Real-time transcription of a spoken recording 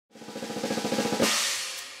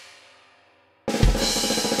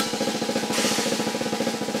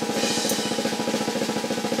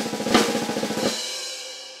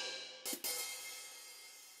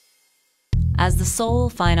sole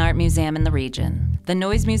fine art museum in the region, the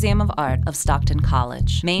Noyes Museum of Art of Stockton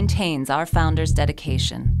College maintains our founders'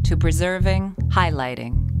 dedication to preserving,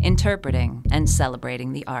 highlighting, interpreting, and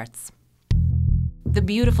celebrating the arts. The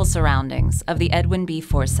beautiful surroundings of the Edwin B.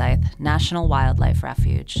 Forsyth National Wildlife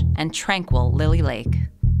Refuge and tranquil Lily Lake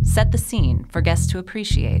set the scene for guests to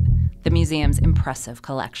appreciate the museum's impressive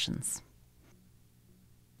collections.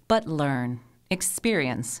 But learn,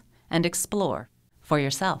 experience, and explore for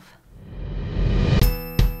yourself.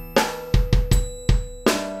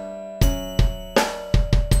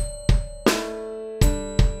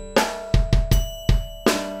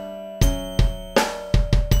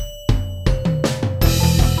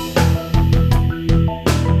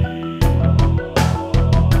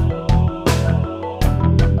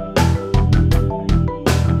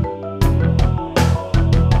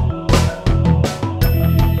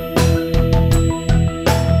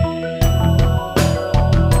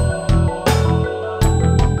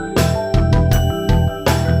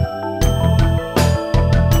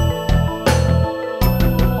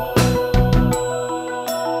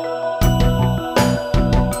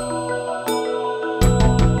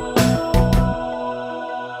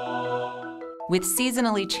 With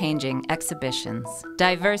seasonally changing exhibitions,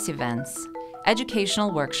 diverse events, educational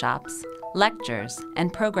workshops, lectures,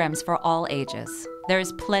 and programs for all ages, there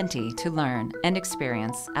is plenty to learn and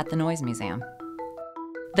experience at the Noyes Museum.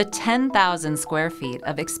 The 10,000 square feet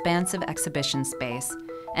of expansive exhibition space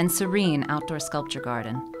and serene outdoor sculpture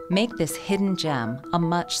garden make this hidden gem a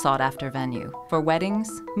much sought-after venue for weddings,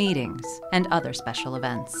 meetings, and other special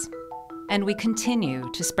events. And we continue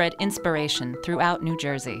to spread inspiration throughout New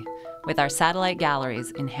Jersey with our satellite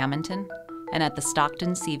galleries in Hamilton and at the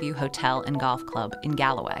Stockton Seaview Hotel and Golf Club in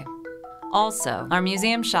Galloway. Also, our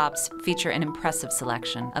museum shops feature an impressive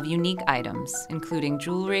selection of unique items, including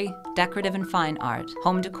jewelry, decorative and fine art,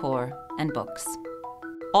 home decor, and books.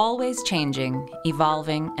 Always changing,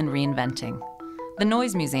 evolving, and reinventing, the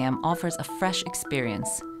Noyes Museum offers a fresh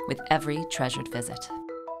experience with every treasured visit.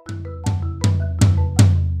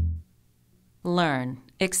 Learn,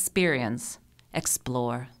 experience,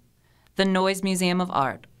 explore. The Noyes Museum of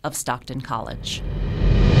Art of Stockton College.